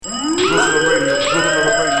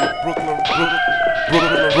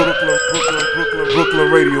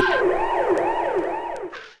Radio.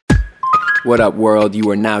 What up, world? You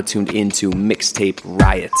are now tuned into Mixtape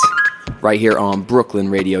Riot, right here on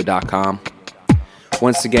BrooklynRadio.com.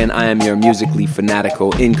 Once again, I am your musically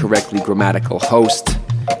fanatical, incorrectly grammatical host,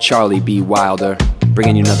 Charlie B. Wilder,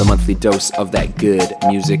 bringing you another monthly dose of that good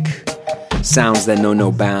music. Sounds that know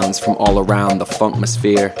no bounds from all around the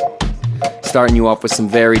funkmosphere. Starting you off with some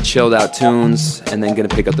very chilled out tunes, and then gonna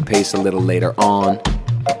pick up the pace a little later on.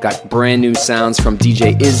 Got brand new sounds from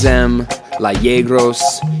DJ Izem, La Yegros,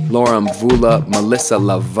 Laura Mvula, Melissa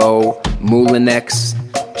Laveau, Moulinex,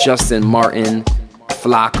 Justin Martin,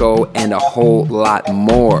 Flacco, and a whole lot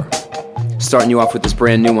more. Starting you off with this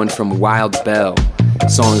brand new one from Wild Bell. The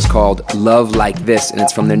song is called Love Like This, and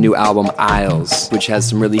it's from their new album Isles, which has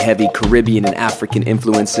some really heavy Caribbean and African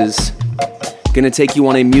influences. Gonna take you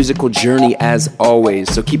on a musical journey as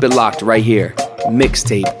always, so keep it locked right here.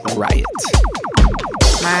 Mixtape Riot.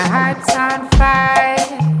 My heart's on fire.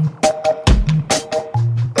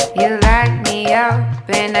 You light me up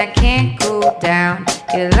and I can't cool down.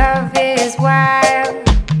 Your love is wild.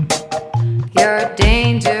 You're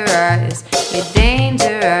dangerous. You're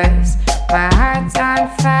dangerous. My heart's on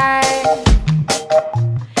fire.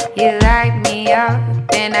 You light me up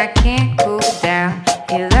and I can't cool down.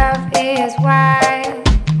 Your love is wild.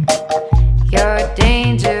 You're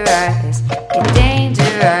dangerous. You're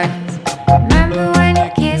dangerous. Remember when you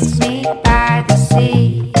kissed me by the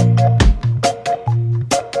sea?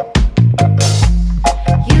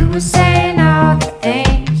 You were saying all the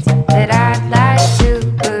things that I'd like to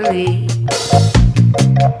believe.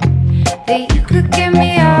 That you could give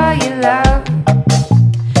me all your love.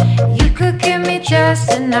 You could give me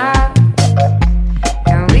just enough.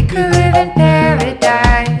 And we could live in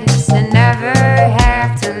paradise and never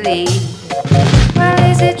have to leave. Well,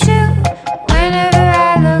 is it true? Whenever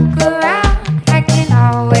I look around, I can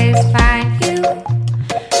always find you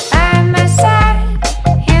by my side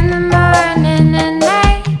in the morning and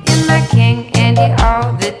night. You're my king and you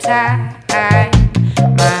all the time.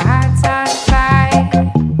 My heart's on fire.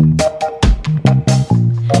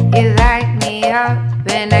 You light me up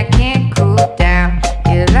and I can't cool down.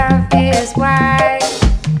 Your love is wild.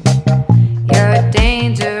 You're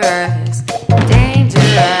dangerous,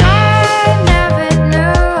 dangerous. I never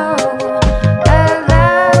knew a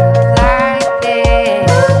love like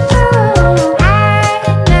this. I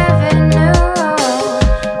never knew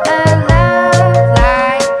a love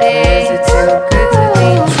like this. It's too good to be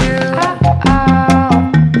true.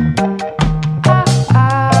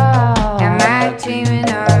 Am I dreaming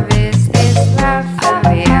or is this love for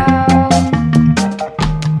real?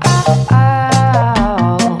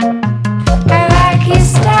 I like your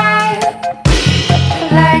style,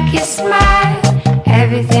 I like your smile,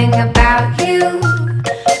 everything about you.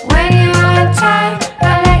 When you're on time, I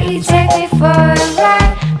let you take me for a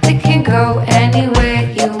ride. We can go anywhere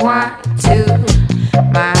you want to.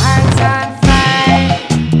 My heart's on fire.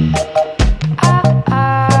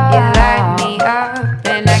 You light me up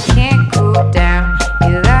and I can't cool down.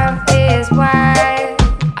 Your love is wild.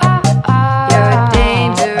 You're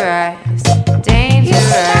dangerous,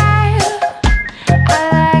 dangerous. I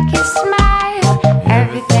like your smile,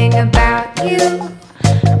 everything about you.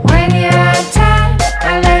 When you're on time, I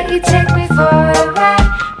let you take me for a ride.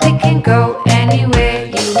 We can go anywhere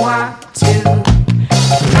you want to.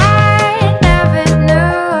 I never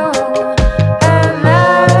knew a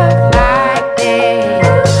love like this.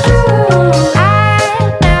 I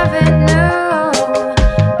never knew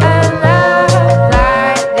a love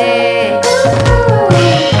like this.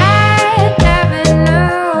 I never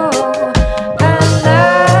knew a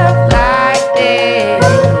love like this.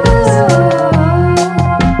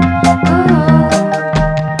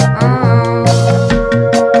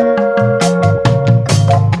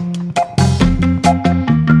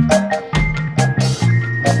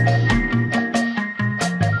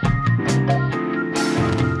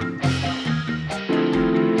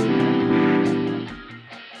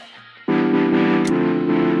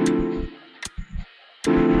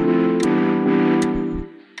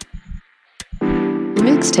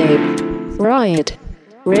 Mixtape Riot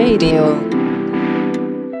Radio.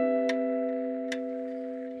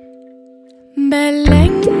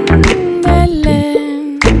 Belén,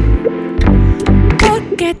 Belén, ¿por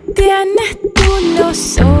qué tienes tú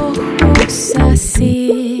los ojos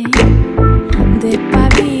así de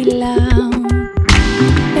pavila?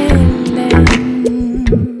 Belén,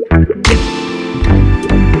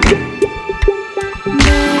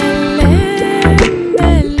 Belén,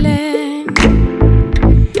 Belén,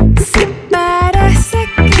 si parece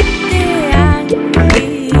que te han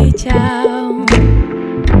dicho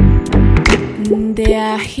de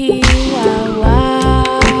ají guau guau.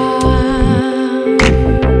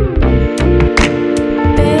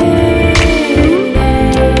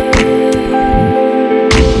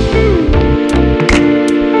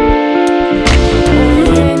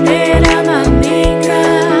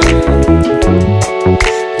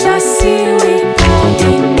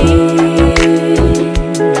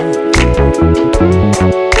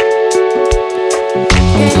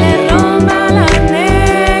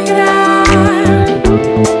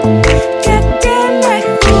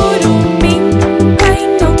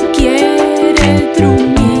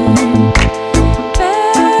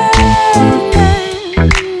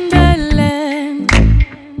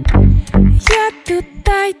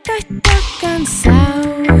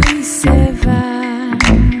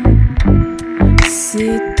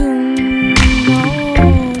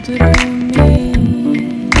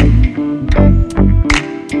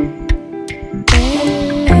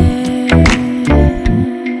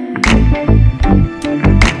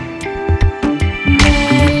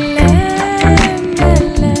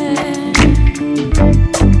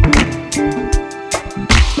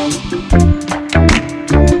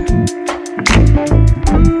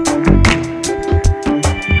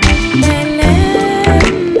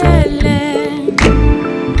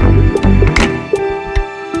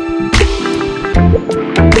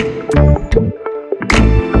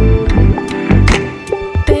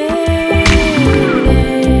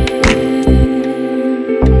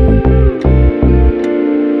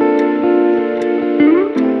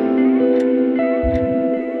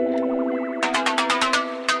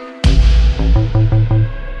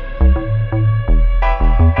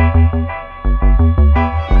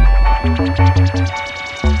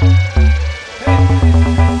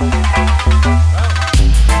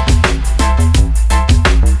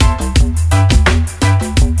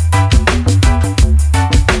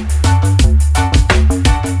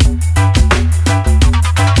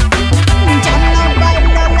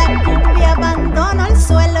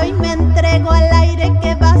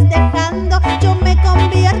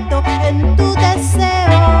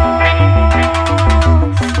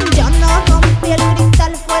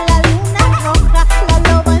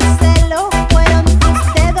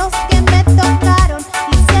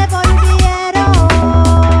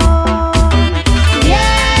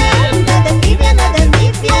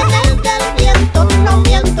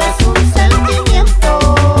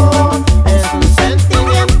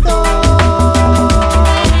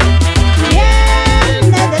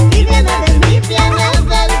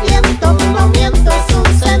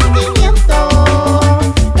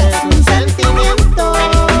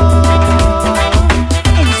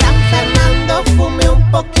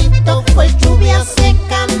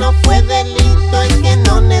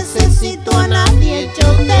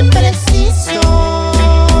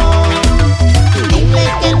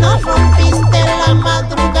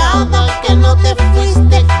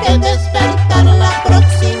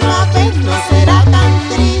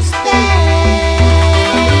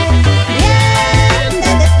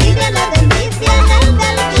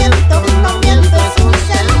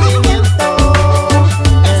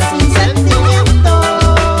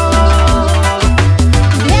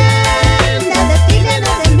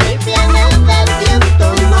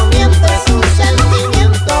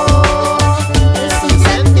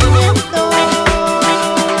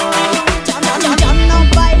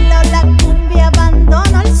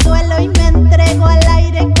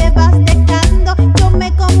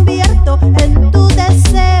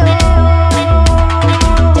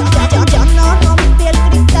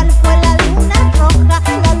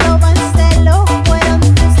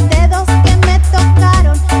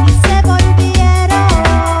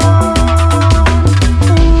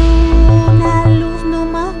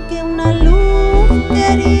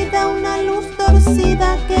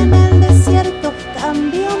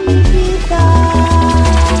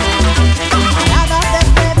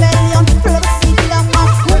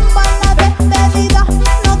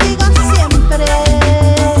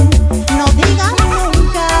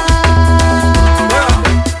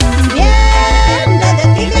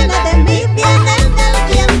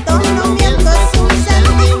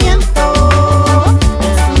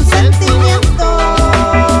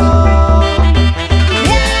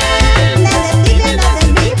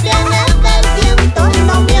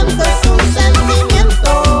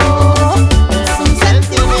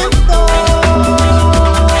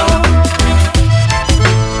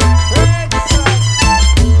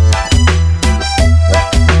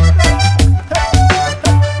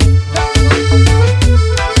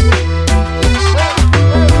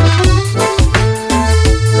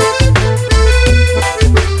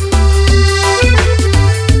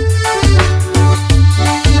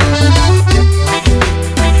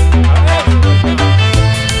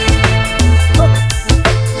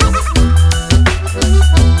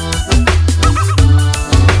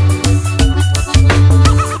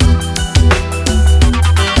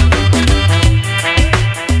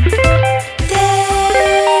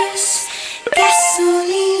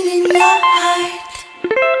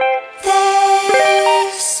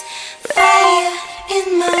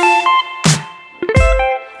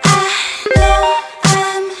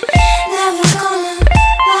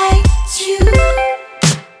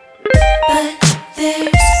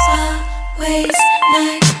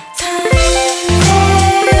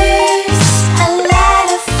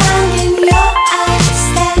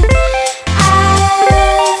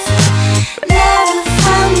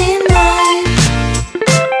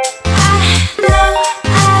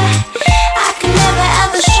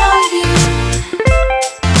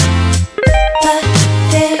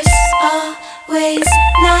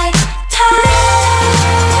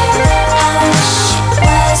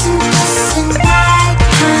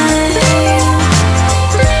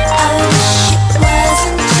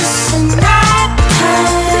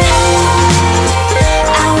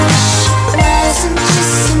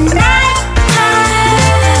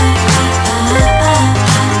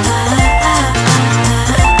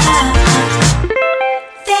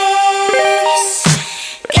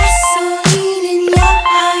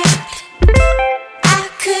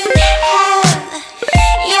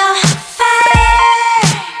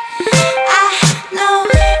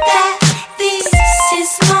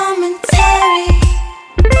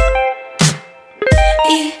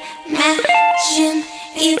 Imagine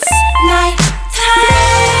it's night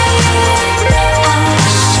time. I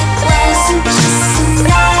wish it wasn't just a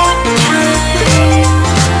night time.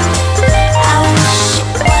 I wish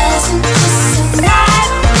it wasn't just a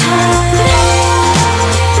night time.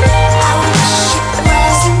 I wish it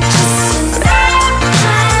wasn't just a night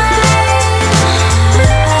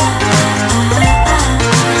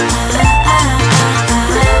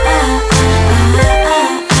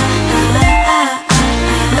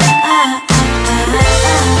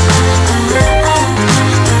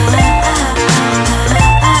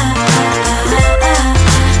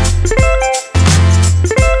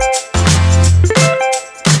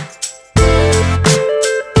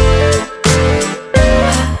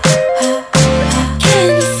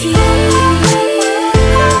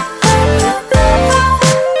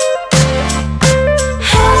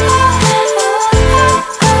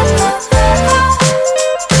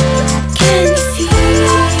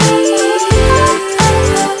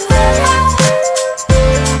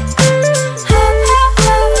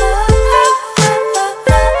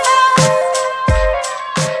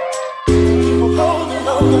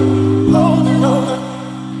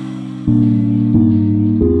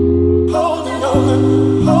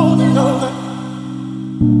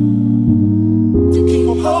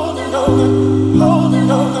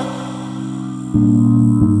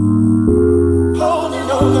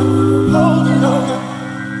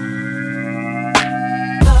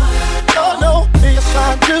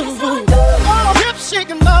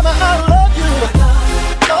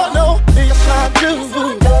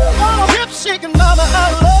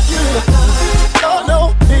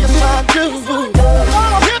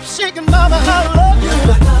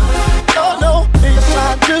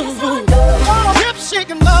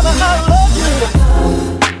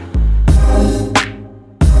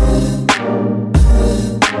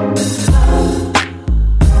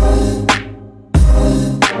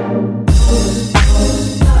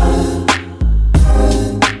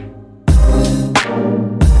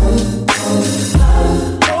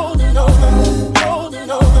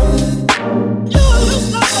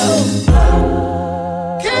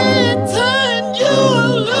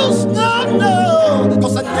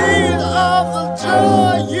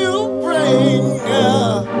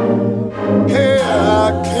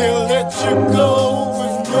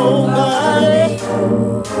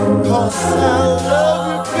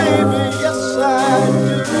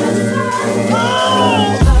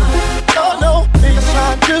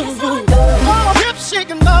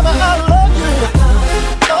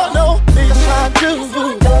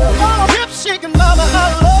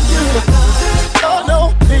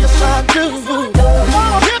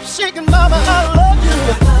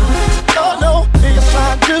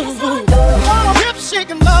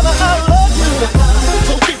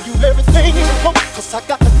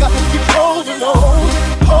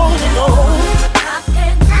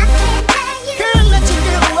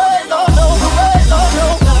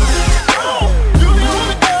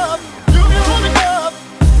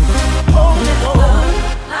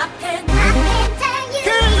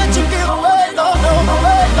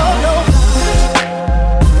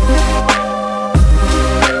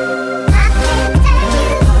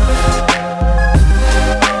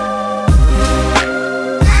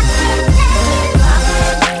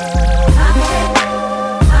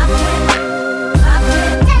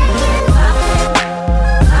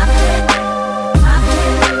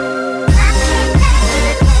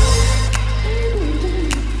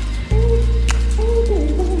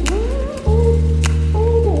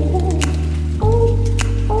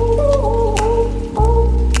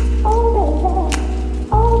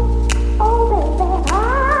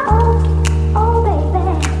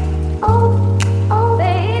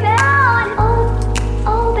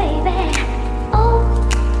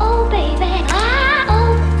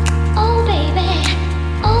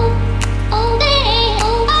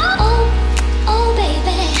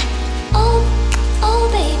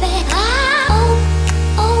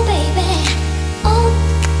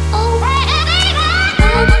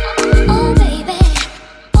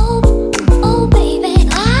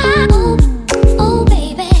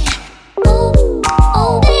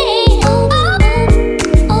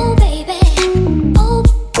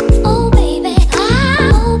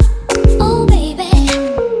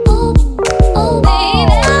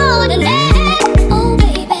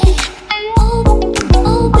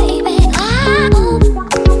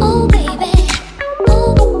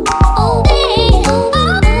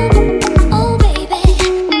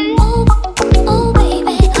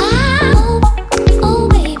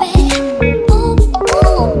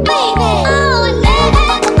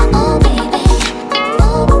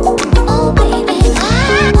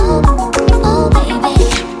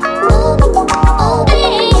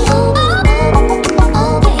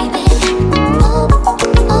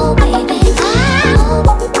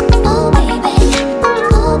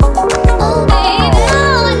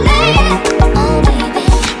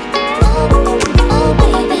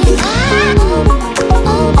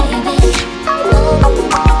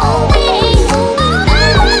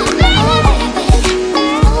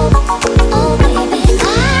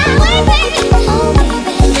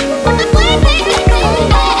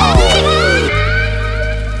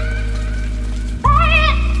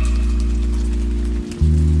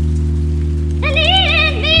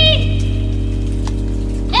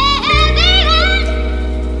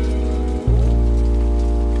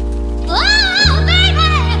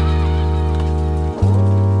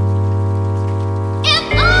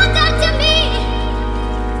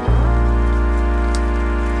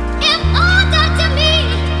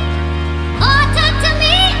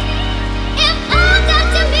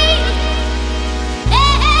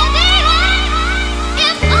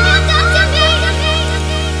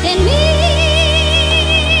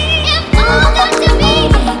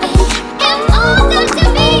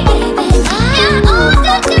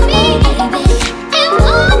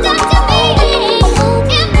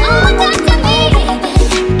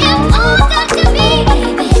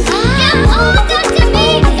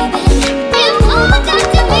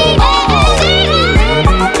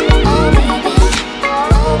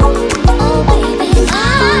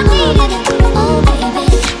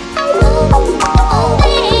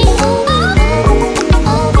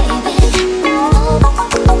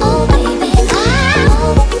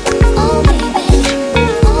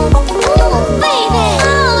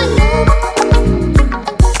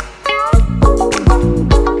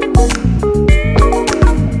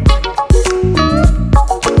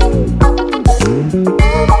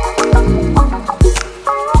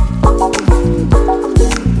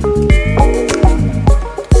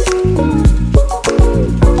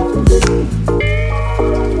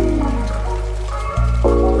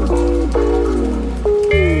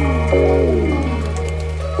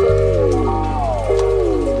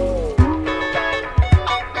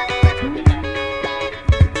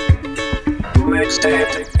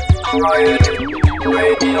Mixtape Riot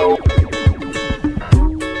Radio.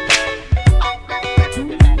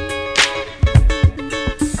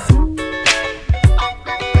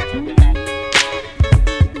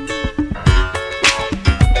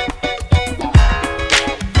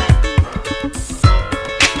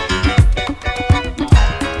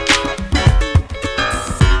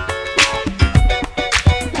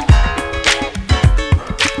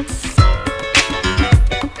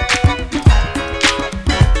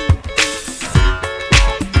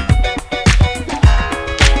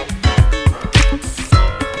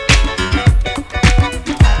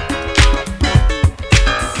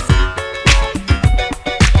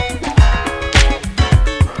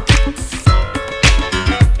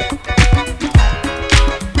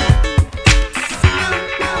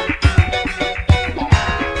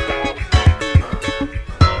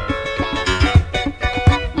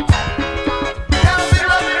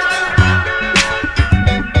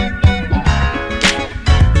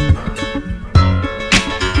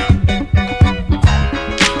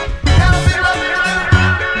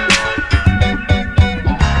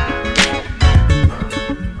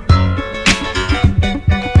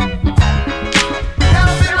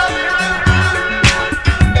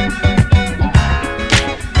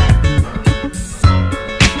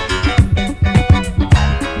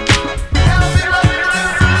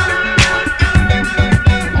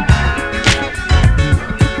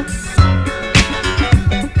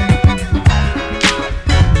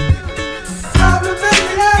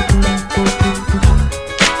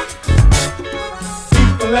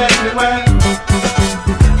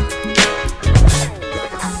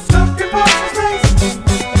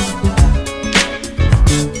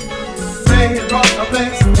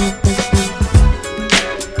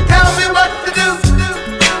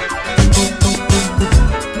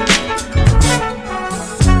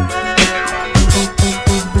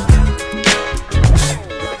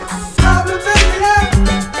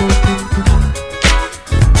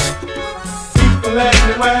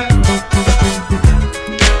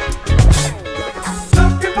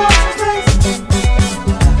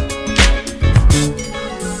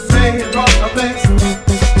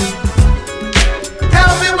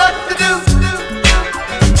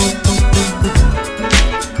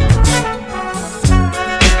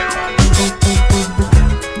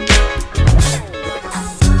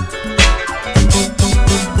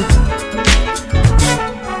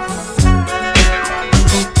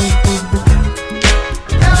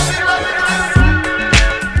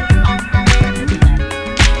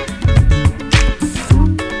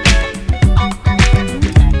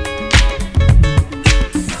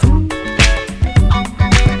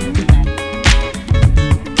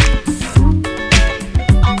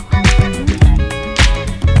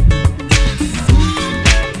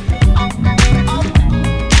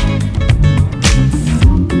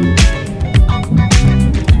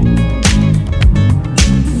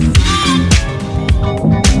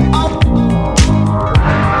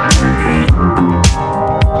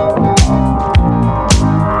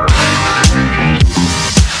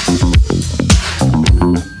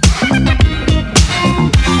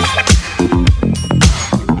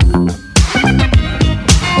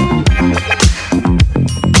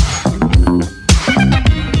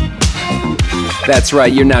 That's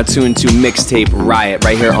right, you're now tuned to Mixtape Riot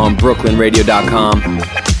right here on BrooklynRadio.com.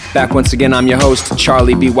 Back once again, I'm your host,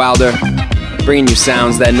 Charlie B. Wilder, bringing you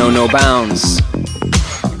sounds that know no bounds.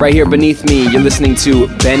 Right here beneath me, you're listening to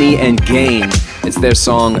Benny and Gain. It's their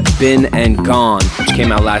song, Been and Gone, which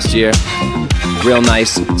came out last year. Real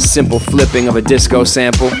nice, simple flipping of a disco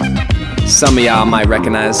sample. Some of y'all might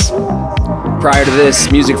recognize. Prior to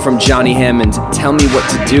this, music from Johnny Hammond, Tell Me What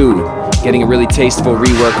to Do, getting a really tasteful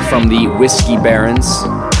rework from the Whiskey Barons.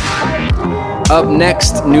 Up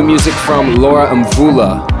next, new music from Laura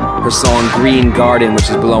Mvula, her song Green Garden, which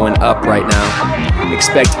is blowing up right now.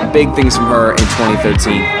 Expect big things from her in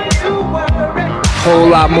 2013. Whole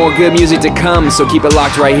lot more good music to come, so keep it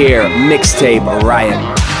locked right here. Mixtape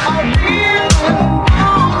Riot.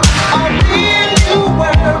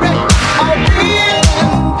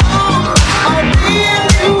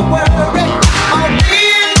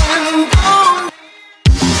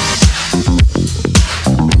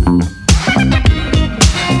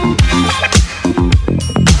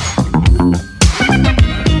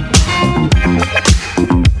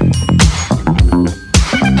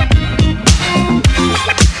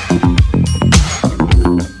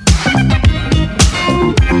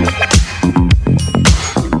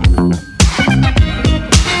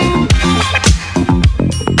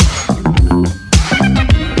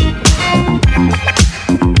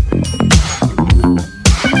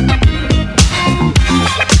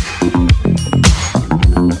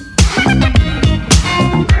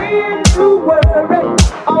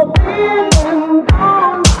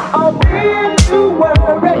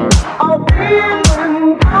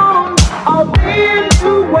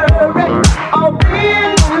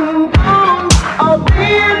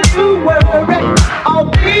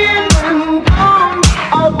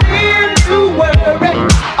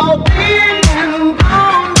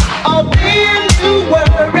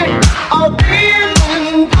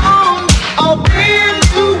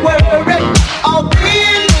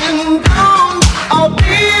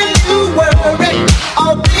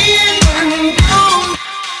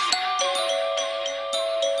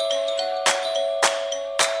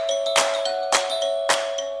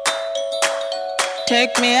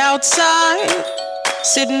 me outside,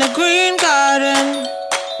 sit in the green garden.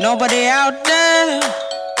 Nobody out there,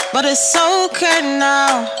 but it's okay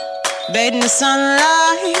now. Bathe in the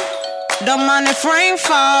sunlight, don't mind if rain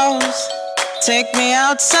falls. Take me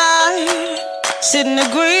outside, sit in the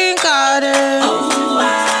green garden. Oh,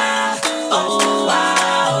 I, oh, I,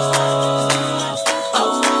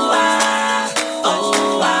 oh, I,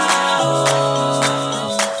 oh, I.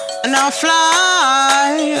 And I'll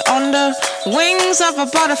fly on the wings of a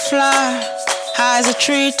butterfly, high as a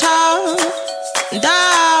treetop,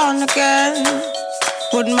 down again.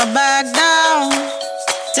 Put my bag down,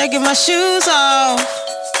 taking my shoes off,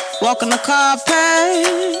 walking the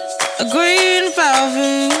carpet, a green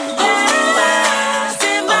velvet. Oh, I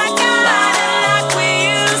sit my garden like we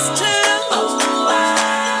used to. Oh, I,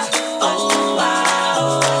 oh, I,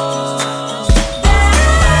 oh.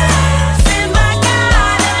 Dance in my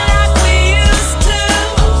garden like we used to.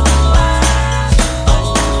 Oh, I,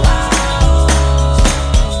 oh, I, oh.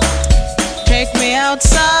 Take me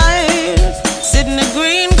outside, sit in the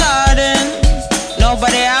green garden.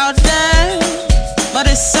 Nobody out there, but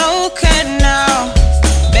it's okay now.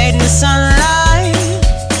 Bathe in the sunlight,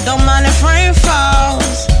 don't mind if rain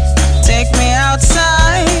falls. Take me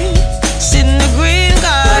outside, sit in the green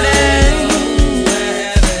garden.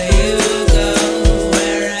 Wherever you go,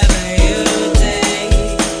 wherever you take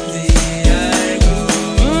me, I go.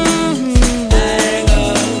 I go.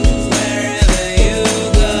 Wherever you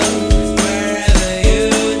go, wherever you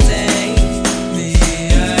take me,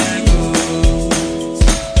 I go.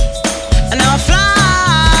 And I'll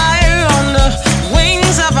fly on the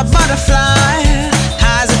wings of a butterfly,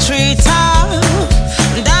 high as a treetop,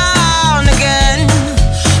 down again.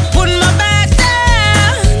 Putting my back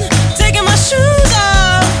down, taking my shoes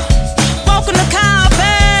off, walking the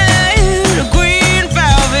carpet, the green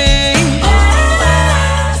velvet.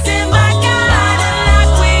 Dance in my garden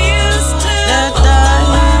like we used to.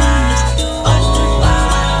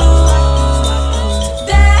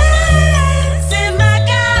 Dance in my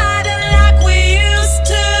garden like we used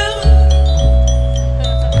to.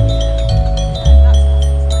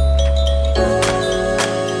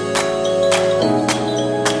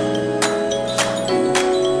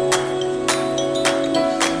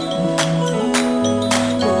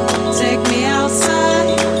 Take me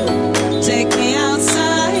outside, take me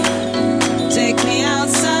outside, take me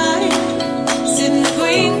outside, sit in the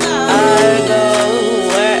green garden. I go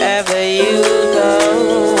wherever you go,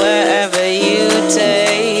 wherever you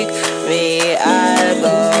take me, I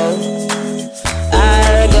go.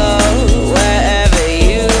 I go wherever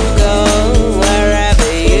you go,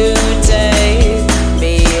 wherever you take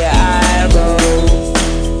me, I go.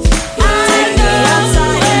 I go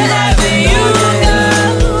wherever you go,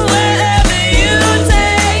 wherever you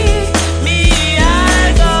take me, I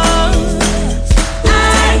go.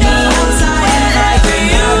 I go wherever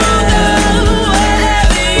you go,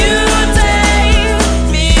 wherever you take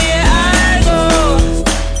me, I go.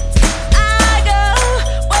 I go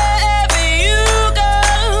wherever you go,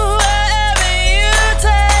 wherever you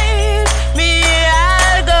take me,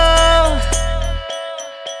 I go.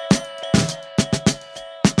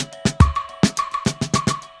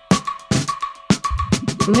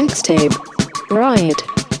 Mixtape Riot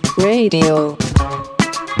Radio.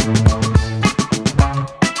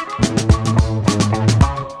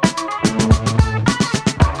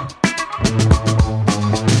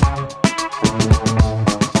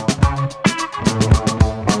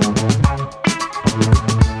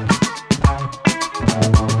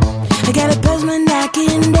 I got a postman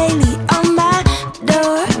knocking daily on my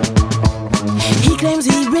door. He claims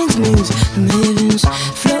he brings news from heaven's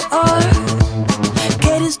floor.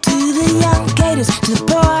 Caters to the young, caters to the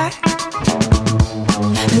poor.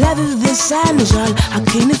 Love of the sun is all I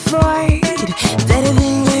can afford. Better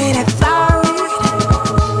than what I thought.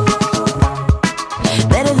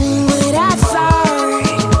 Better than what I thought.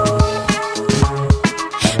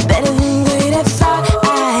 Better than what I thought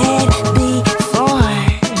I had before.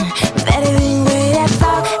 Better than what I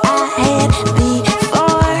thought I had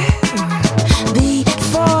before.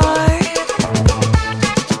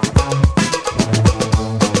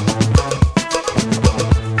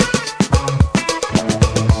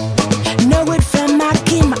 Know it from my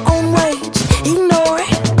kin, my own words, ignore it.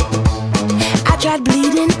 I tried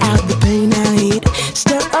bleeding out the pain I hid,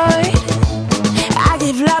 stored. I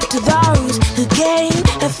give love to those who can't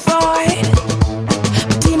afford.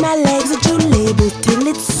 Between my legs are two labels till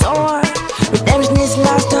it's sore. Redemption is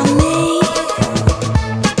lost on me.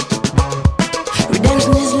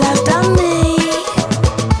 Redemption is lost on me.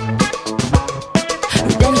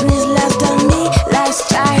 Redemption is lost on me. Last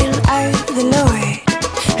child of the Lord.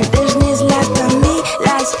 Redemption is lost on me.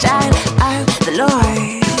 Last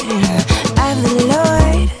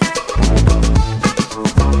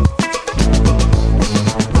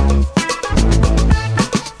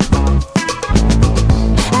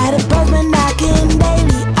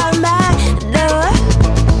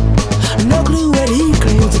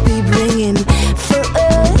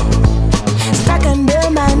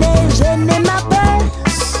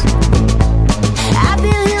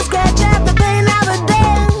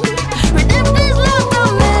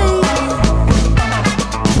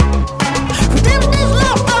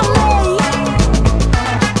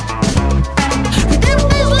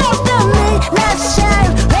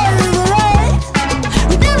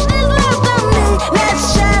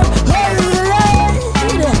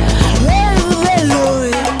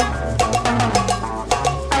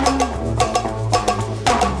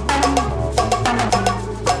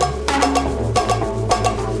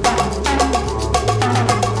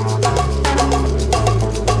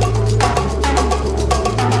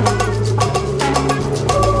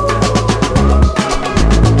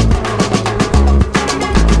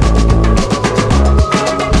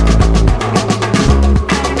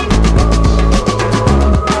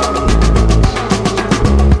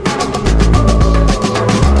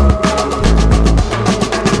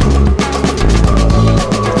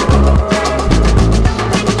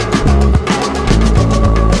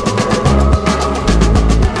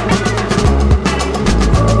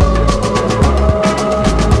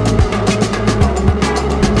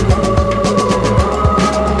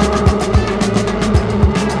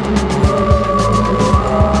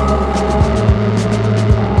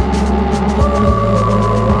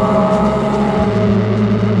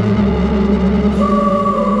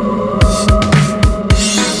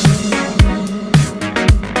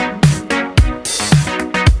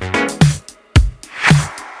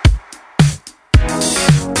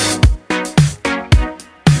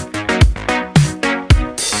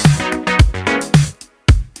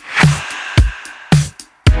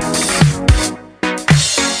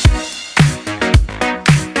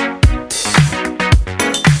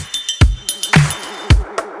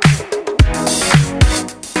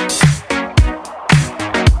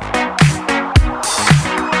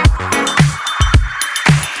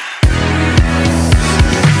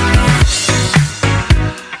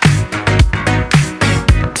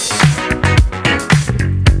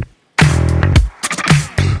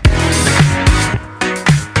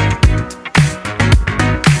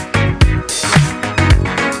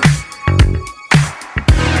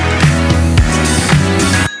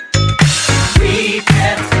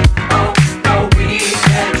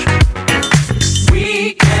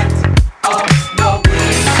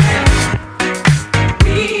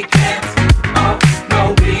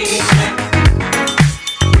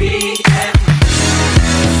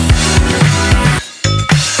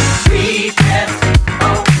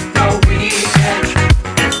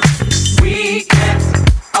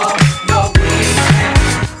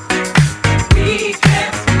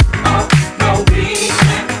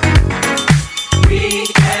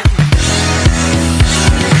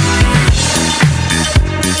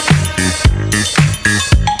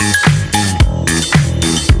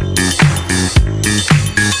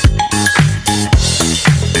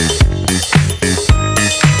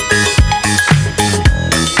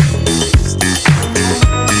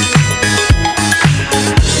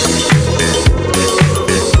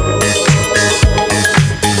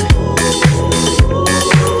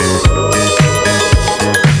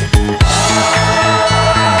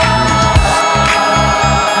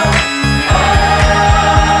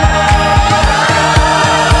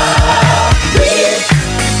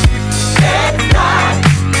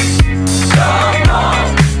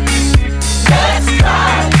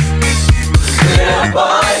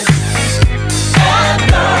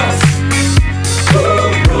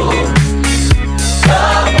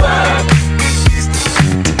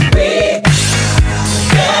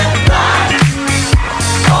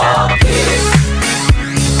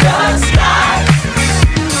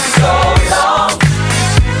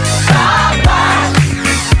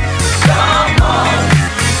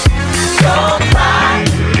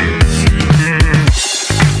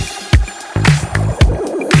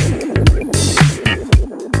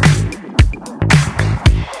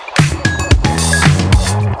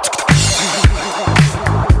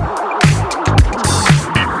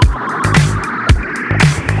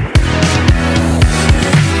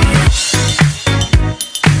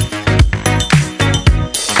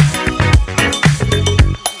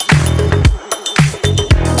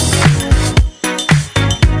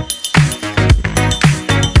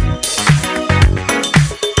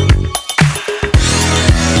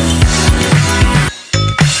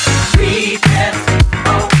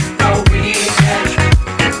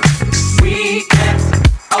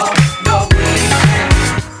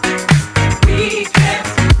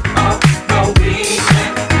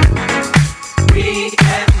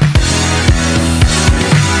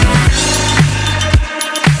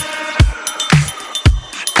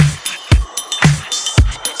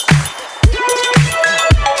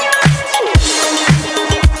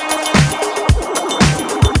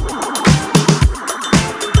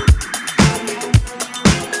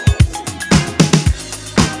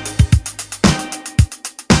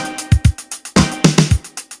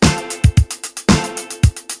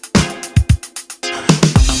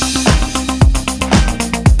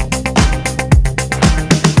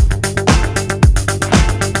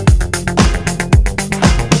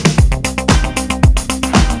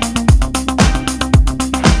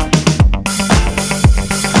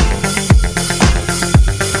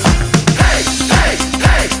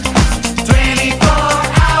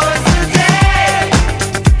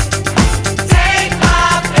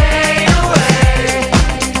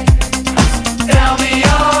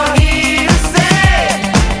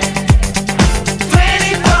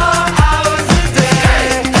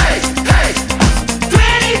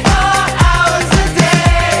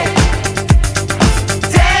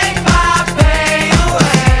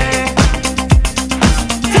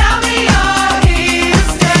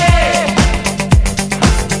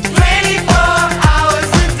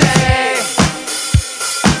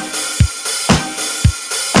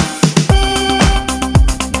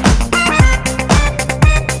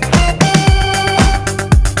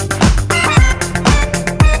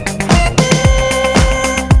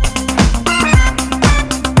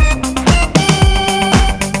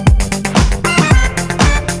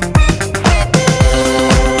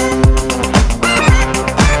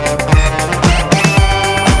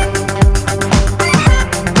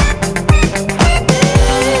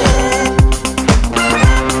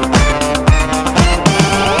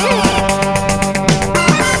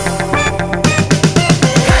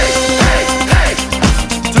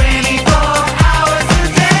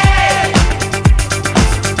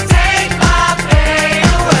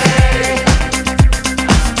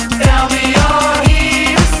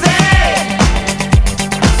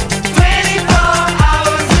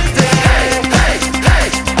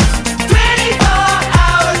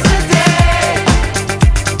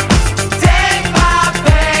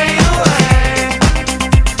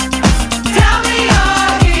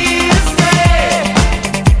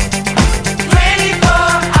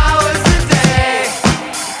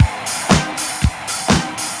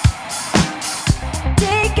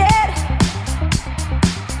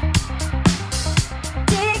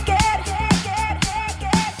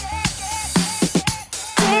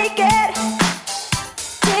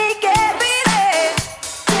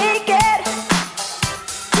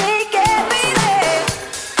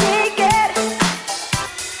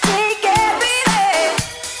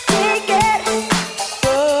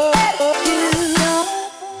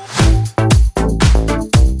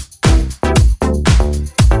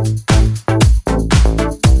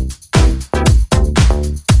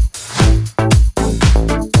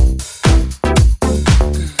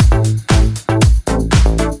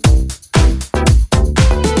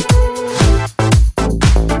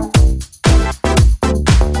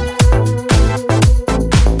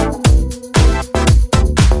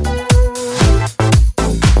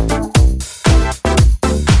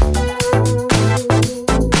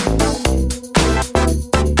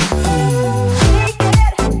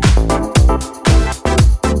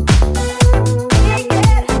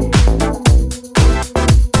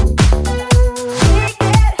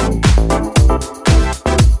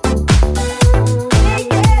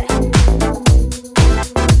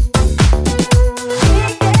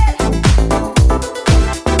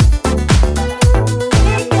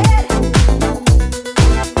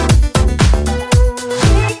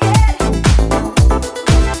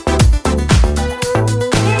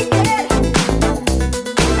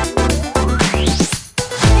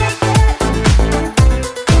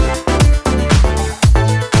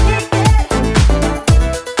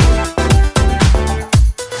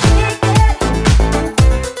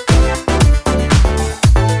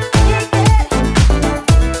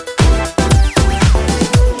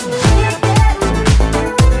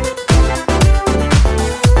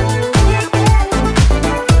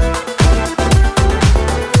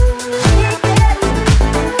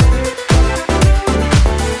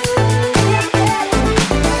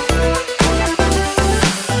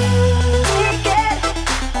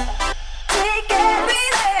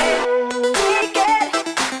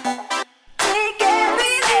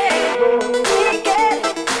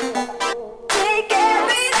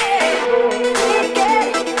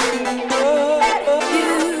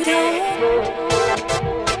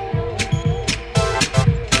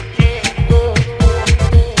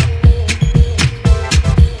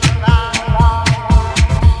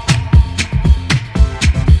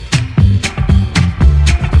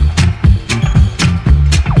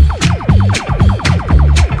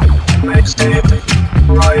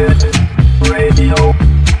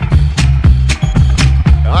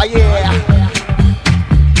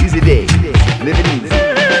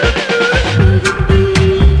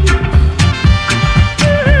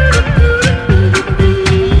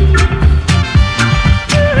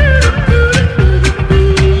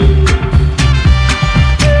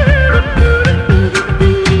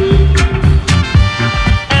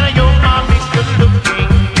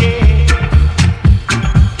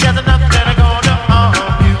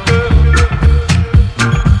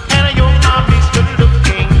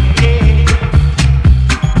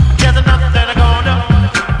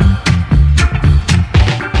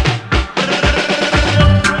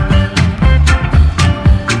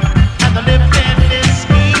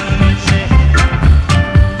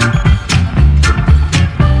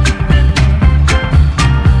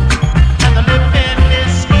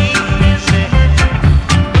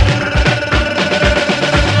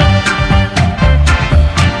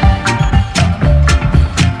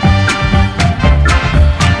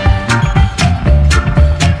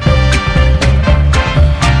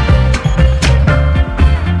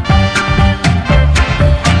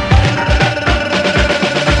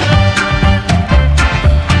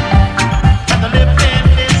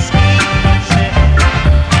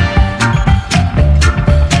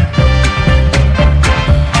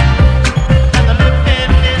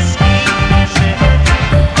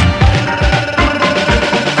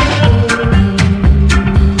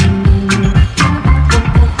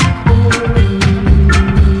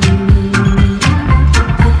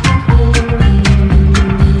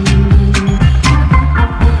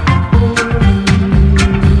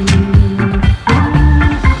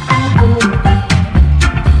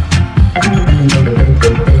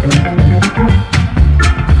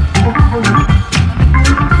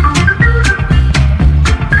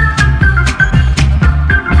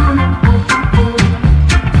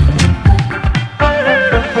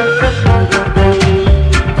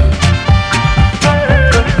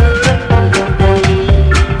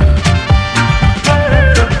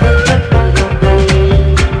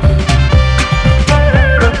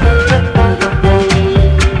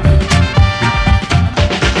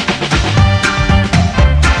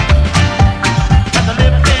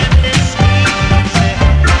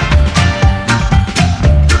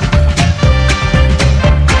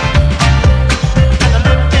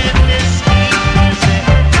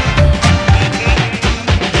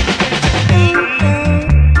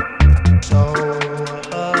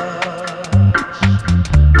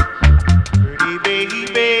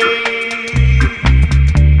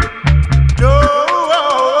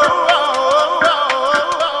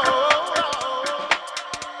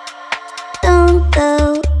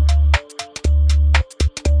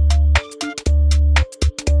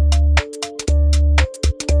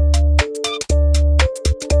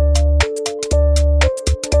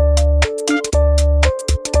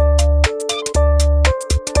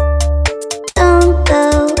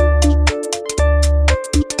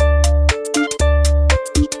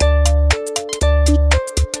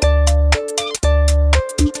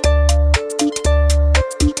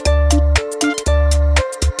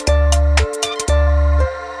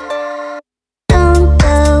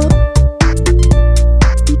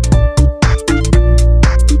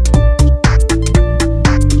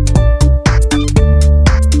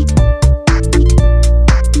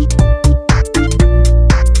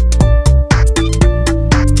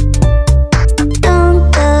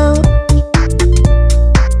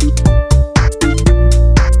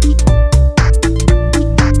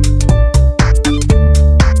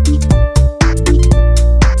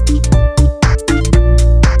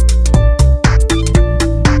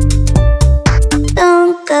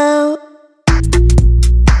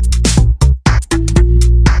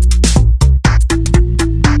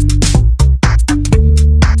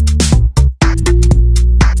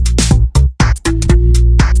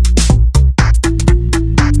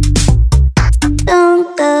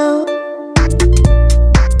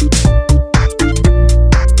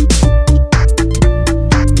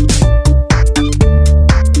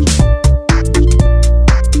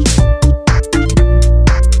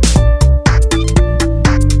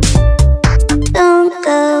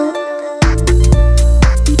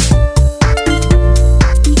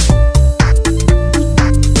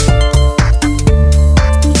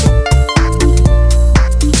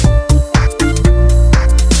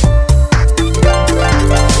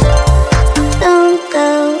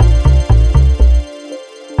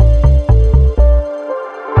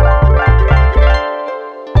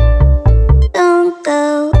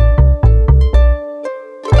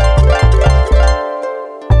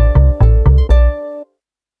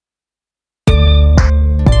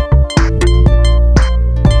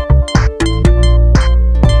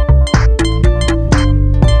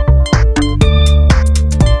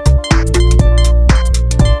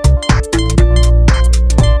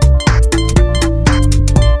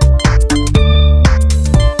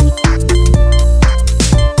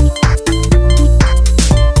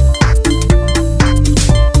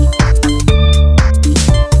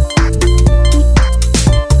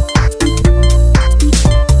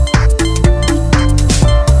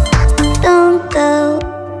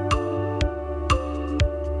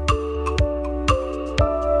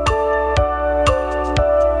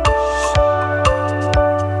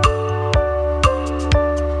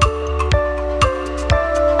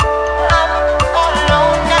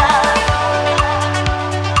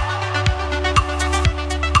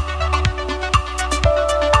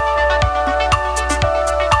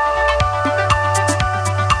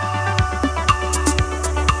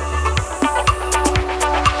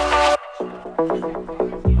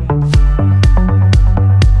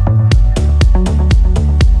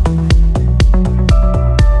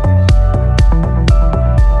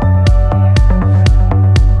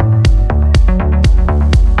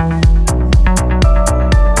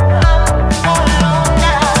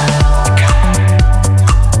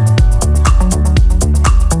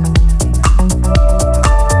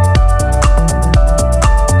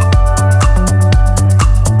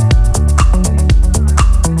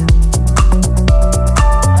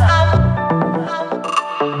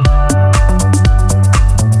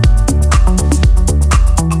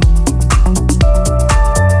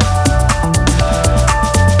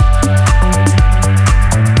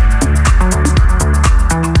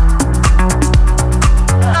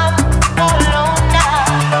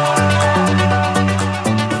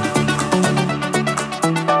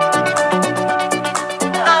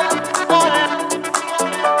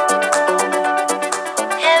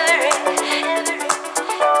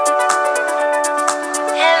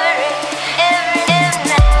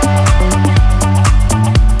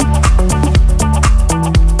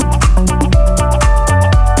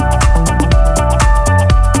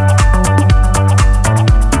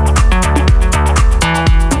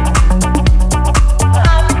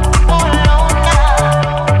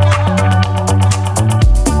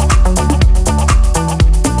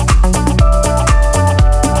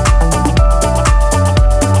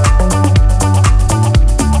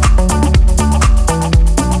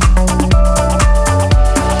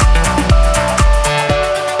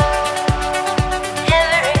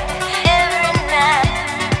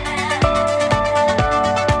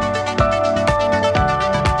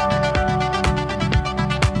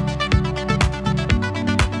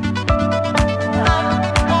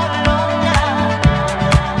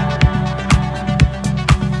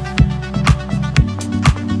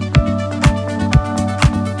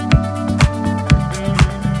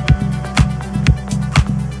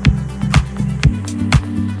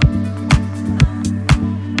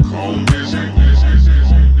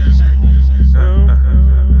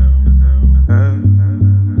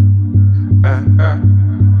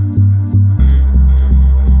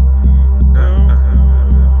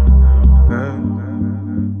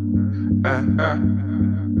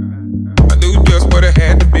I knew just what it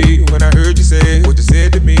had to be when I heard you say what you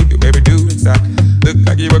said to me. You made me do inside. Look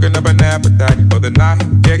like you're working up an appetite for the night.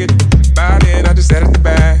 Yeah, get by then. I just sat at the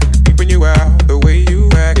back, keeping you out. The way you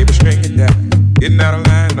act, keep stringing down. Getting out of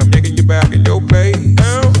line, I'm yanking you back in your place.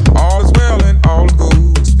 All is well and all is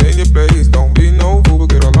good. Stay in your place, don't be no fool,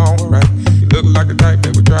 get along right. You look like the type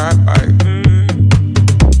that would try to fight.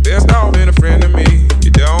 Best off being a friend to me. You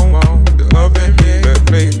don't want the love in me, but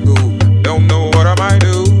play it cool. Don't know what I might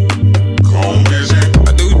do.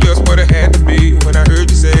 I knew just what it had to be when I heard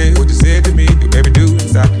you say what you said to me. You made me do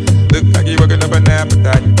inside. Look like you're working up an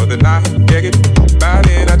appetite for the night. Yeah, get by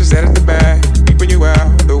then. I just sat at the back, keeping you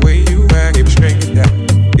out. The way you act, keep stringing down.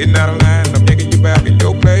 Getting out of line, I'm taking you back in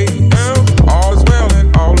your place. All is well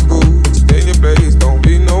and all is good. Stay in your place, don't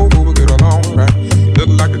be no fool, get along right. You look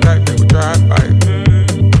like the type that would try to fight.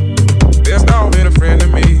 Best off being a friend to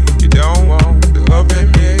me. You don't want the love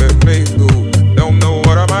in me, but play it cool. Don't know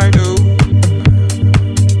what I might do.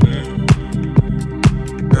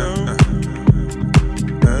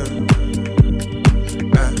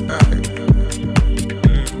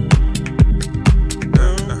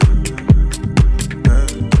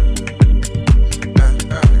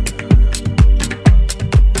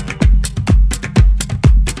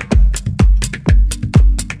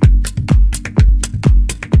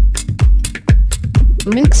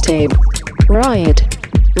 Mixtape Riot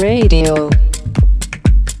Radio.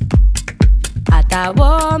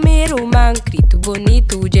 Atavo mi rumán, grito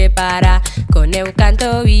bonito de para. Con eu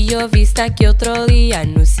canto y yo vista que otro día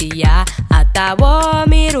anuncia. Atavo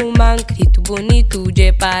mi rumán, grito bonito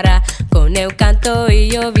de para. Con eu canto y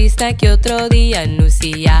yo vista que otro día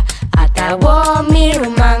anuncia. Atavo mi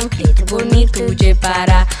rumán, grito bonito de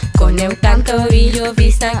para. Con eu canto y yo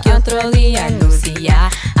vista que otro día anuncia.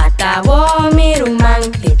 Atavo mi rumán,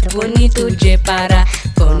 grito bonito de para.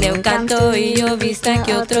 Con eu canto y yo vista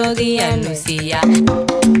que otro día anuncia.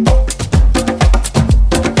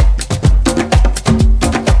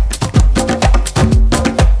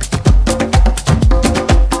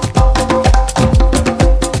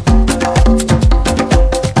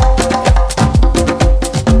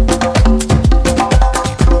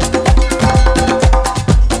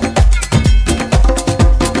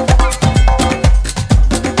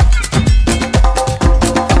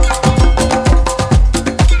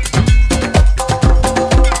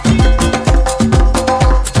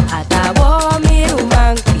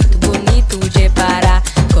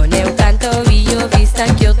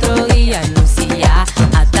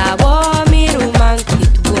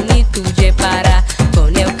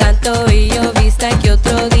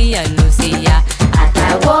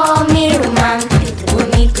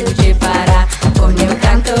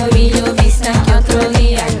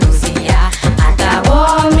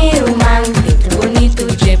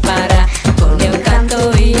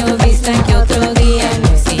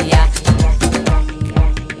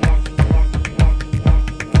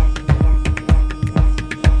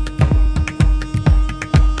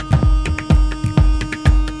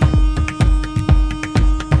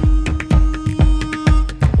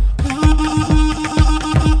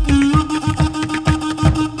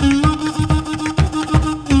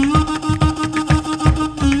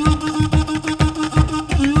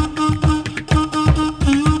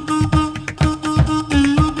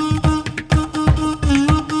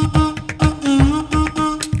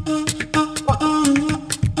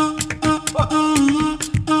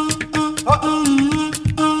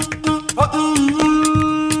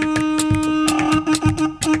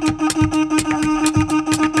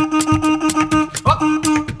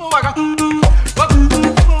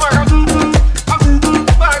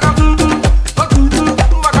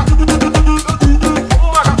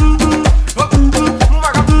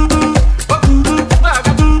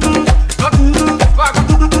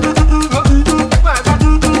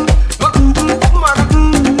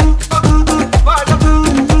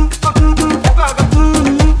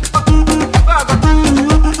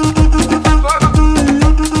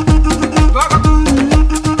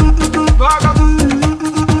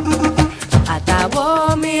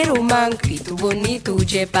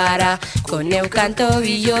 Con eu canto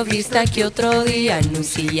y yo vista que otro día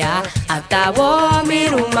anuncia. Atavo mi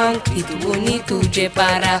rumán, grito bonito de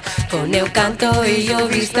para. Con eu canto y yo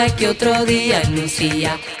vista que otro día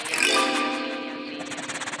anuncia.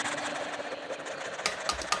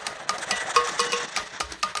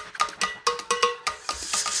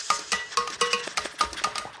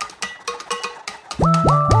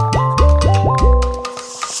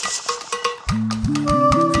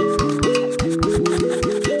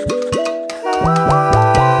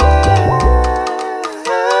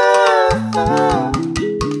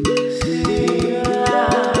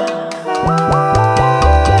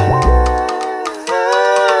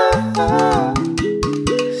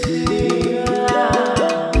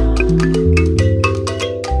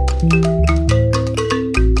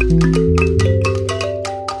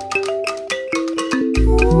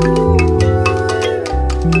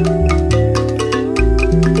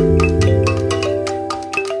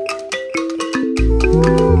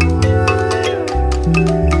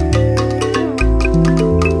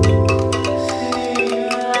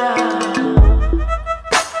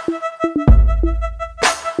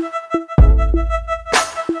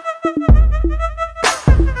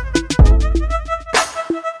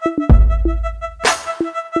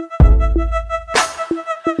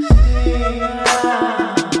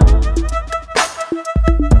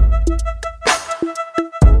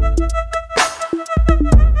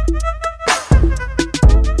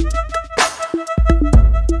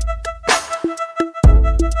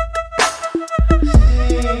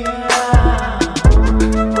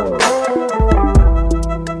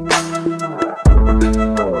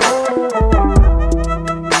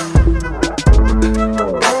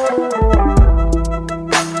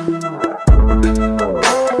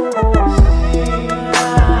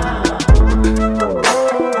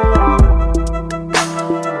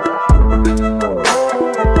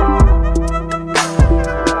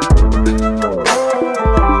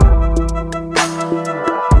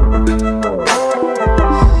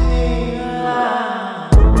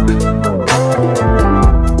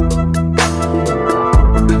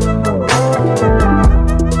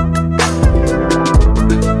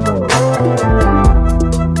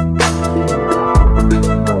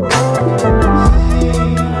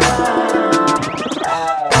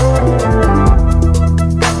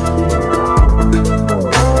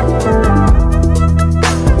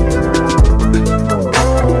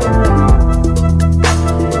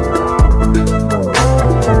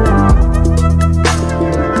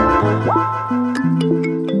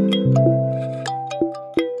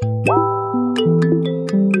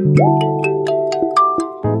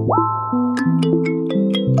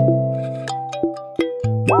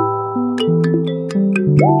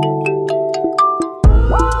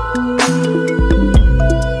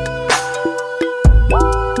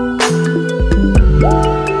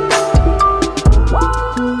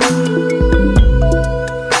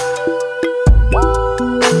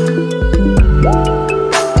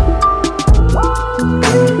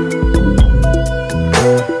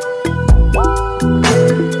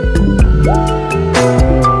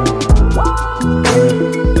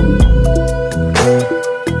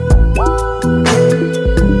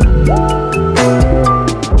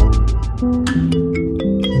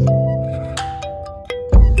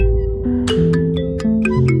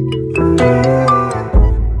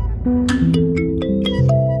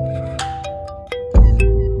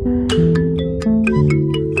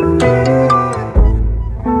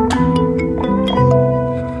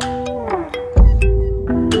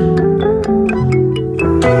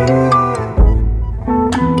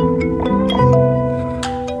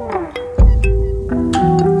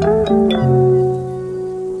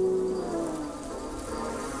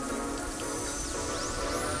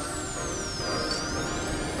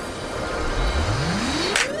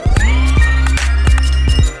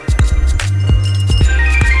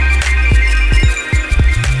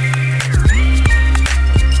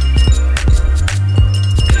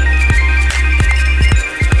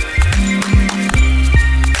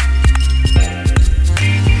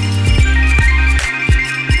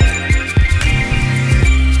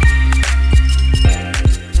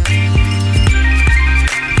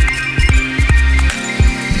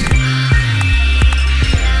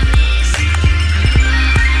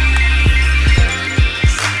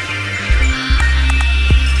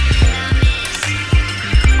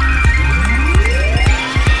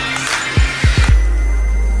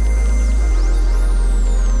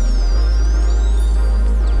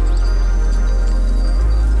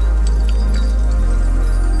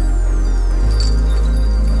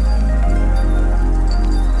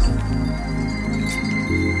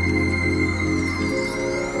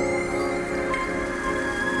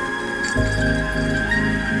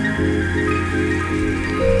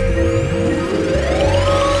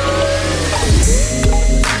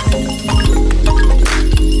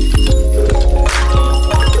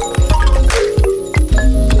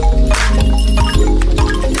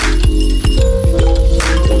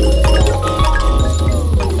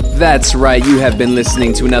 That's right, you have been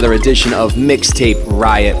listening to another edition of Mixtape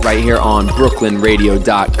Riot right here on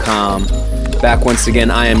BrooklynRadio.com. Back once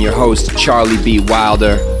again, I am your host, Charlie B.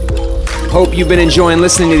 Wilder. Hope you've been enjoying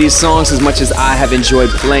listening to these songs as much as I have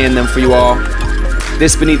enjoyed playing them for you all.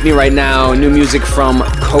 This beneath me right now, new music from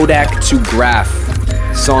Kodak to Graph.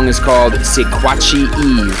 The song is called Sequachi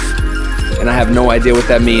Eve, and I have no idea what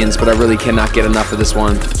that means, but I really cannot get enough of this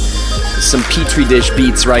one. Some Petri dish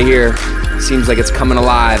beats right here. Seems like it's coming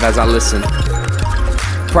alive as I listen.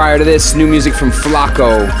 Prior to this, new music from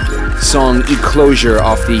Flacco, song Eclosure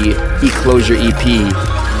off the Eclosure EP.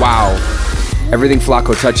 Wow. Everything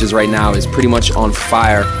Flacco touches right now is pretty much on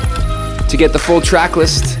fire. To get the full track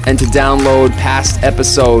list and to download past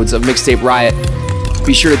episodes of Mixtape Riot,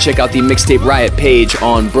 be sure to check out the Mixtape Riot page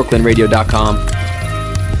on BrooklynRadio.com.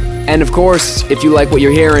 And of course, if you like what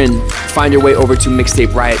you're hearing, find your way over to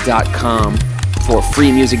MixtapeRiot.com for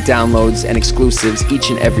free music downloads and exclusives each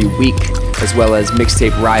and every week, as well as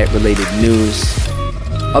Mixtape Riot related news.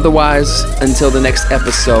 Otherwise, until the next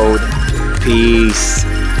episode, peace.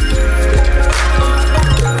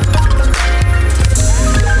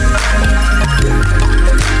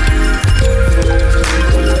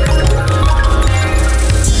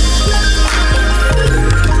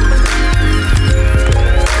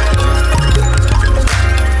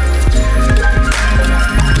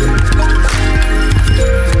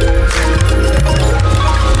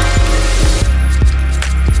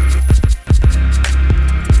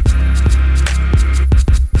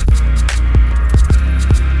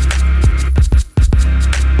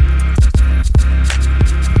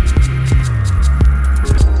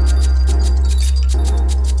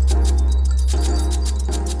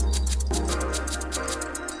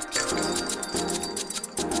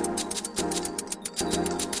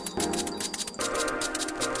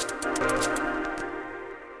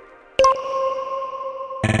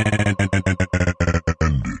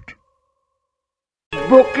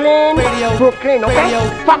 Brooklyn, okay?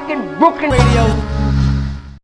 Radio. Fucking Brooklyn Radio.